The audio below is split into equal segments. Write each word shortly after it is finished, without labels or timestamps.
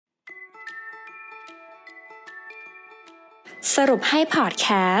สรุปให้พอดแค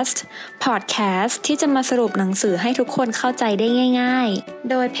สต์ที่จะมาสรุปหนังสือให้ทุกคนเข้าใจได้ง่ายๆ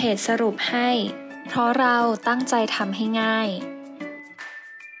โดยเพจสรุปให้เพราะเราตั้งใจทำให้ง่าย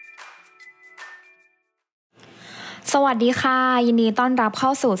สวัสดีค่ะยินดีต้อนรับเข้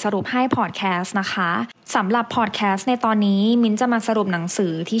าสู่สรุปให้พอดแคสต์นะคะสำหรับพอดแคสต์ในตอนนี้มิ้นจะมาสรุปหนังสื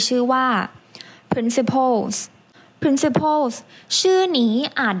อที่ชื่อว่า Principles ชื่อนี้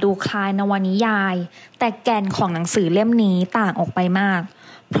อาจดูคล้ายนวนิยายแต่แก่นของหนังสือเล่มนี้ต่างออกไปมาก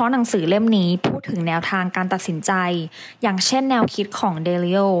เพราะหนังสือเล่มนี้พูดถึงแนวทางการตัดสินใจอย่างเช่นแนวคิดของเด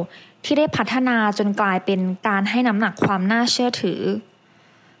ลิโอที่ได้พัฒนาจนกลายเป็นการให้น้ำหนักความน่าเชื่อถือ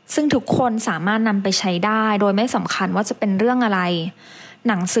ซึ่งทุกคนสามารถนำไปใช้ได้โดยไม่สำคัญว่าจะเป็นเรื่องอะไร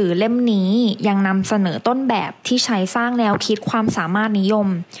หนังสือเล่มนี้ยังนำเสนอต้นแบบที่ใช้สร้างแนวคิดความสามารถนิยม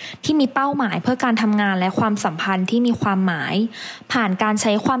ที่มีเป้าหมายเพื่อการทำงานและความสัมพันธ์ที่มีความหมายผ่านการใ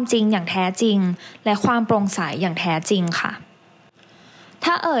ช้ความจริงอย่างแท้จริงและความโปร่งใสอย่างแท้จริงค่ะ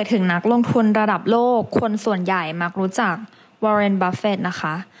ถ้าถึงนักลงทุนระดับโลกคนส่วนใหญ่มักรู้จักวอร์เรน บัฟเฟตต์นะค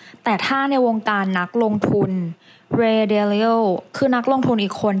ะแต่ถ้าในวงการนักลงทุนเรย์ เดลิโอคือนักลงทุนอี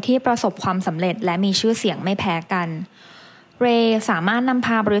กคนที่ประสบความสำเร็จและมีชื่อเสียงไม่แพ้กันเรย์สามารถนำพ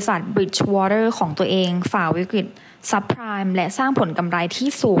าบริษัท Bridgewater ของตัวเองฝ่าวิกฤตซับไพรม์และสร้างผลกำไรที่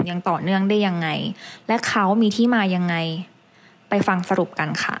สูงอย่างต่อเนื่องได้ยังไงและเขามีที่มายังไงไปฟังสรุปกัน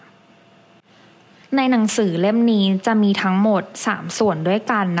ค่ะในหนังสือเล่มนี้จะมีทั้งหมด3ส่วนด้วย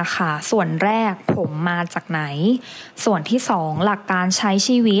กันนะคะส่วนแรกผมมาจากไหนส่วนที่2หลักการใช้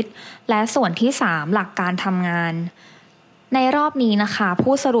ชีวิตและส่วนที่3หลักการทำงานในรอบนี้นะคะ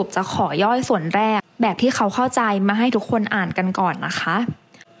ผู้สรุปจะขอย่อยส่วนแรกแบบที่เขาเข้าใจมาให้ทุกคนอ่านกันก่อนนะคะ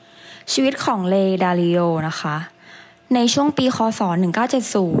ชีวิตของเรย์ ดาลิโอนะคะในช่วงปีค.ศ.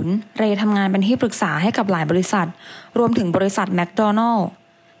 1970เรย์ทำงานเป็นที่ปรึกษาให้กับหลายบริษัทรวมถึงบริษัทแมคโดนัลด์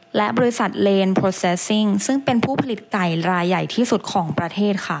และบริษัทเลน โปรเซสซิ่งซึ่งเป็นผู้ผลิตไก่รายใหญ่ที่สุดของประเท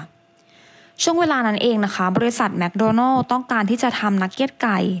ศค่ะช่วงเวลานั้นเองนะคะบริษัทแมคโดนัลด์ต้องการที่จะทำนักเก็ตไ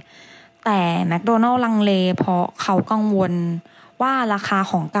ก่แต่แมคโดนัลด์ลังเลเพราะเขากังวลว่าราคา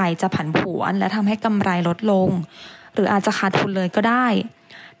ของไก่จะผันผวนและทำให้กำไรลดลงหรืออาจจะขาดทุนเลยก็ได้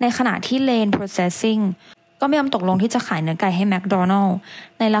ในขณะที่เลน โปรเซสซิ่งก็ไม่ยอมตกลงที่จะขายเนื้อไก่ให้แมคโดนัลด์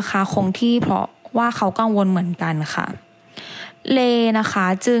ในราคาคงที่เพราะว่าเขากังวลเหมือนกันค่ะเลนะคะ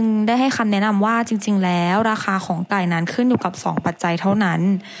จึงได้ให้คำแนะนำว่าจริงๆแล้วราคาของไก่นั้นขึ้นอยู่กับ2ปัจจัยเท่านั้น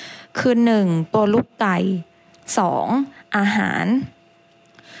คือ1ตัวลูกไก่2อาหาร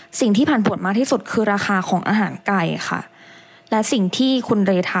สิ่งที่ผันผวนมากที่สุดคือราคาของอาหารไก่ค่ะและสิ่งที่คุณเ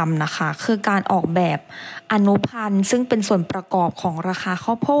รย์ทำนะคะคือการออกแบบอนุพันธ์ซึ่งเป็นส่วนประกอบของราคาข้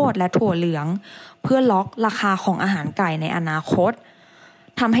าวโพดและถั่วเหลืองเพื่อล็อกราคาของอาหารไก่ในอนาคต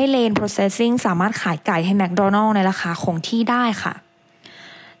ทำให้เลน โปรเซสซิ่งสามารถขายไก่ให้แมคโดนัลด์ในราคาคงที่ได้ค่ะ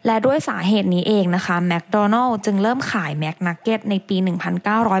และด้วยสาเหตุนี้เองนะคะแมคโดนัลด์จึงเริ่มขายแมคนักเก็ตในปี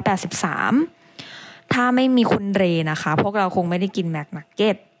 1983ถ้าไม่มีคุณเรย์นะคะพวกเราคงไม่ได้กินแมคนักเ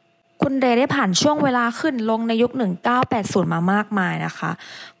ก็ตคุณเรย์ได้ผ่านช่วงเวลาขึ้นลงในยุค 1980 มามากมายนะคะ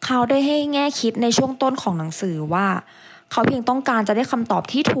เขาได้ให้แง่คิดในช่วงต้นของหนังสือว่าเขาเพียงต้องการจะได้คำตอบ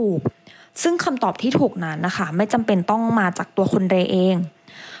ที่ถูกซึ่งคำตอบที่ถูกนั้นนะคะไม่จำเป็นต้องมาจากตัวคุณเรย์เอง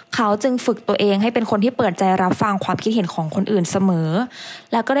เขาจึงฝึกตัวเองให้เป็นคนที่เปิดใจรับฟังความคิดเห็นของคนอื่นเสมอ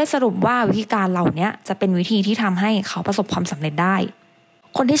แล้วก็ได้สรุปว่าวิธีการเหล่านี้จะเป็นวิธีที่ทำให้เขาประสบความสำเร็จได้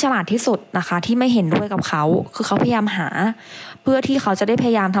คนที่ฉลาดที่สุดนะคะที่ไม่เห็นด้วยกับเขาคือเขาพยายามหาเพื่อที่เขาจะได้พ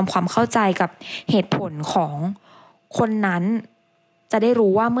ยายามทำความเข้าใจกับเหตุผลของคนนั้นจะได้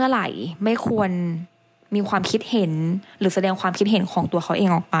รู้ว่าเมื่อไหร่ไม่ควรมีความคิดเห็นหรือแสดงความคิดเห็นของตัวเขาเอง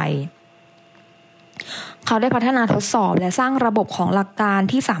ออกไปเขาได้พัฒนาทดสอบและสร้างระบบของหลักการ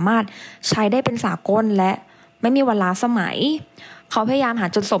ที่สามารถใช้ได้เป็นสากลและไม่มีเวลาสมัยเขาพยายามหา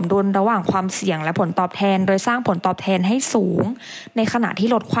จุดสมดุลระหว่างความเสี่ยงและผลตอบแทนโดยสร้างผลตอบแทนให้สูงในขณะที่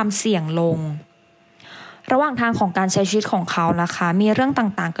ลดความเสี่ยงลงระหว่างทางของการใช้ชีวิตของเขานะคะมีเรื่อง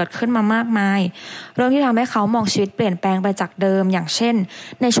ต่างๆเกิดขึ้นมามากมายเรื่องที่ทำให้เขามองชีวิตเปลี่ยนแปลงไปจากเดิมอย่างเช่น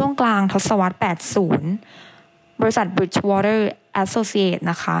ในช่วงกลางทศวรรษ 80 บริษัท Bridgewater Associates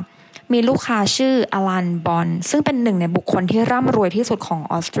นะคะมีลูกค้าชื่ออลัน บอนซึ่งเป็นหนึ่งในบุคคลที่ร่ำรวยที่สุดของ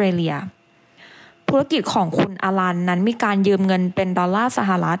ออสเตรเลียธุรกิจของคุณอลันนั้นมีการยืมเงินเป็นดอลลาร์ส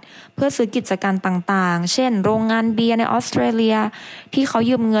หรัฐเพื่อซื้อกิจการต่างๆเช่นโรงงานเบียร์ในออสเตรเลียที่เขา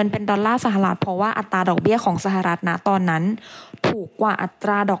ยืมเงินเป็นดอลลาร์สหรัฐเพราะว่าอัตราดอกเบี้ยของสหรัฐณตอนนั้นถูกกว่าอัตร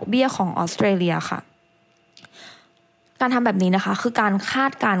าดอกเบี้ยของออสเตรเลียค่ะการทำแบบนี้นะคะคือการคา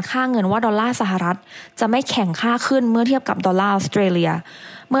ดการค่าเงินว่าดอลลาร์สหรัฐจะไม่แข็งค่าขึ้นเมื่อเทียบกับดอลลาร์ออสเตรเลีย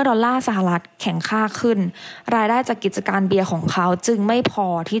เมื่อดอลลาร์สหรัฐแข็งค่าขึ้นรายได้จากกิจการเบียร์ของเขาจึงไม่พอ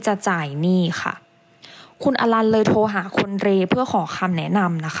ที่จะจ่ายหนี้ค่ะ คุณอลันเลยโทรหาคุณเรย์เพื่อขอคำแนะน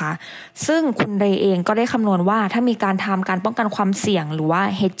ำนะคะซึ่งคุณเรย์เองก็ได้คำนวณว่าถ้ามีการทำการป้องกันความเสี่ยงหรือว่า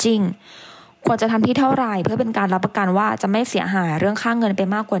hedging ควรจะทำที่เท่าไหร่เพื่อเป็นการรับประกันว่าจะไม่เสียหายเรื่องค่าเงินไป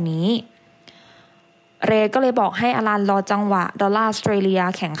มากกว่านี้เรย์ก็เลยบอกให้อลันรอจังหวะดอลลาร์ออสเตรเลีย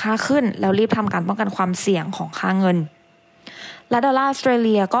แข็งค่าขึ้นแล้วรีบทำการป้องกันความเสี่ยงของค่าเงินและดอลลาร์ออสเตรเ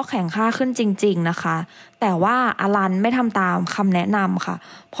ลียก็แข็งค่าขึ้นจริงๆนะคะแต่ว่าอลันไม่ทำตามคำแนะนำค่ะ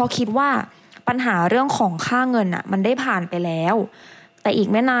เพราะคิดว่าปัญหาเรื่องของค่าเงินมันได้ผ่านไปแล้วแต่อีก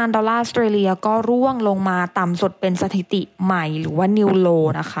ไม่นานดอลลาร์ออสเตรเลียก็ร่วงลงมาต่ำสุดเป็นสถิติใหม่หรือว่านิวโล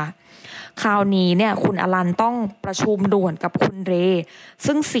นะคะคราวนี้เนี่ยคุณอลันต้องประชุมด่วนกับคุณเรย์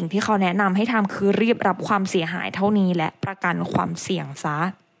ซึ่งสิ่งที่เขาแนะนำให้ทำคือรีบรับความเสียหายเท่านี้และประกันความเสี่ยงซะ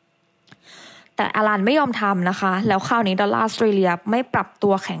แต่อลันไม่ยอมทำนะคะแล้วคราวนี้ดอลลาร์ออสเตรเลียไม่ปรับตั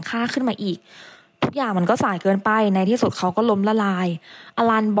วแข็งค่าขึ้นมาอีกทุกอย่างมันก็สายเกินไปในที่สุดเขาก็ล้มละลายอ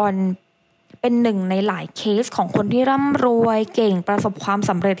ลันบอนเป็นหนึ่งในหลายเคสของคนที่ร่ำรวยเก่งประสบความ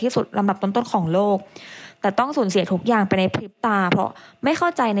สำเร็จที่สุดลำดับต้นๆของโลกแต่ต้องสูญเสียทุกอย่างไปในพริบตาเพราะไม่เข้า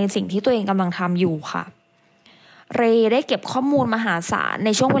ใจในสิ่งที่ตัวเองกำลังทำอยู่ค่ะเรย์ได้เก็บข้อมูลมหาศาลใน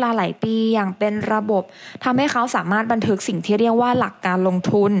ช่วงเวลาหลายปีอย่างเป็นระบบทำให้เขาสามารถบันทึกสิ่งที่เรียกว่าหลักการลง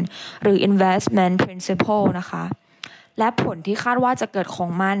ทุนหรือ investment principle นะคะและผลที่คาดว่าจะเกิดของ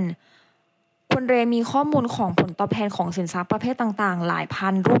มันคุณเรย์มีข้อมูลของผลตอบแทนของสินทรัพย์ประเภทต่างๆหลายพั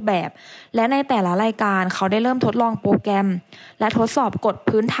นรูปแบบและในแต่ละรายการเขาได้เริ่มทดลองโปรแกรมและทดสอบกฎ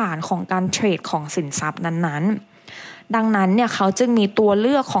พื้นฐานของการเทรดของสินทรัพย์นั้นๆดังนั้นเนี่ยเขาจึงมีตัวเ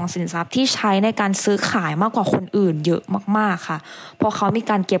ลือกของสินทรัพย์ที่ใช้ในการซื้อขายมากกว่าคนอื่นเยอะมากๆค่ะเพราะเขามี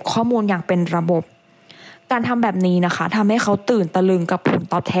การเก็บข้อมูลอย่างเป็นระบบการทำแบบนี้นะคะทำให้เขาตื่นตะลึงกับผล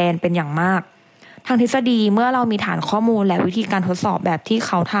ตอบแทนเป็นอย่างมากทางทฤษฎีเมื่อเรามีฐานข้อมูลและวิธีการทดสอบแบบที่เ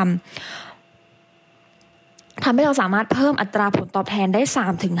ขาทำให้เราสามารถเพิ่มอัตราผลตอบแทนได้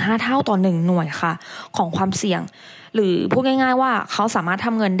 3-5 เท่าต่อ1หน่วยค่ะของความเสี่ยงหรือพูดง่ายๆว่าเขาสามารถท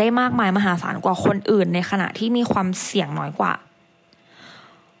ำเงินได้มากมายมหาศาลกว่าคนอื่นในขณะที่มีความเสี่ยงน้อยกว่า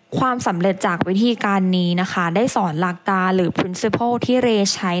ความสำเร็จจากวิธีการนี้นะคะได้สอนหลักการหรือ principle ที่เร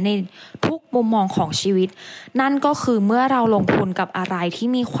ย์ใช้ในทุกมุมมองของชีวิตนั่นก็คือเมื่อเราลงทุนกับอะไรที่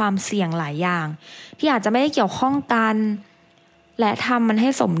มีความเสี่ยงหลายอย่างที่อาจจะไม่ได้เกี่ยวข้องกันและทำมันให้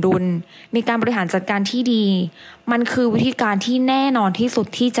สมดุลมีการบริหารจัดการที่ดีมันคือวิธีการที่แน่นอนที่สุด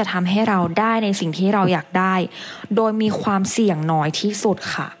ที่จะทำให้เราได้ในสิ่งที่เราอยากได้โดยมีความเสี่ยงน้อยที่สุด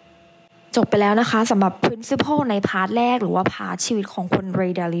ค่ะจบไปแล้วนะคะสำหรับ principle ในพาร์ทแรกหรือว่าพาร์ทชีวิตของคุณเร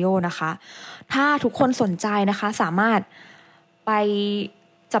ย์ ดาลิโอนะคะถ้าทุกคนสนใจนะคะสามารถไป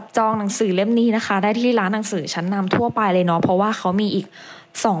จับจองหนังสือเล่มนี้นะคะได้ที่ร้านหนังสือชั้นนำทั่วไปเลยเนาะเพราะว่าเขามีอีก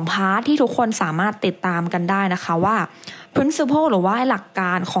2พาร์ทที่ทุกคนสามารถติดตามกันได้นะคะว่า principle หรือว่าหลักก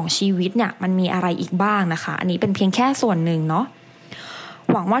ารของชีวิตเนี่ยมันมีอะไรอีกบ้างนะคะอันนี้เป็นเพียงแค่ส่วนหนึ่งเนาะ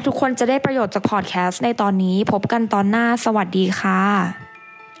หวังว่าทุกคนจะได้ประโยชน์จากพอดแคสต์ในตอนนี้พบกันตอนหน้าสวัสดีค่ะ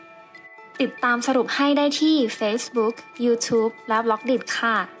ติดตามสรุปให้ได้ที่ Facebook, YouTube และ Blogdit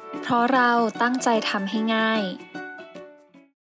ค่ะเพราะเราตั้งใจทำให้ง่าย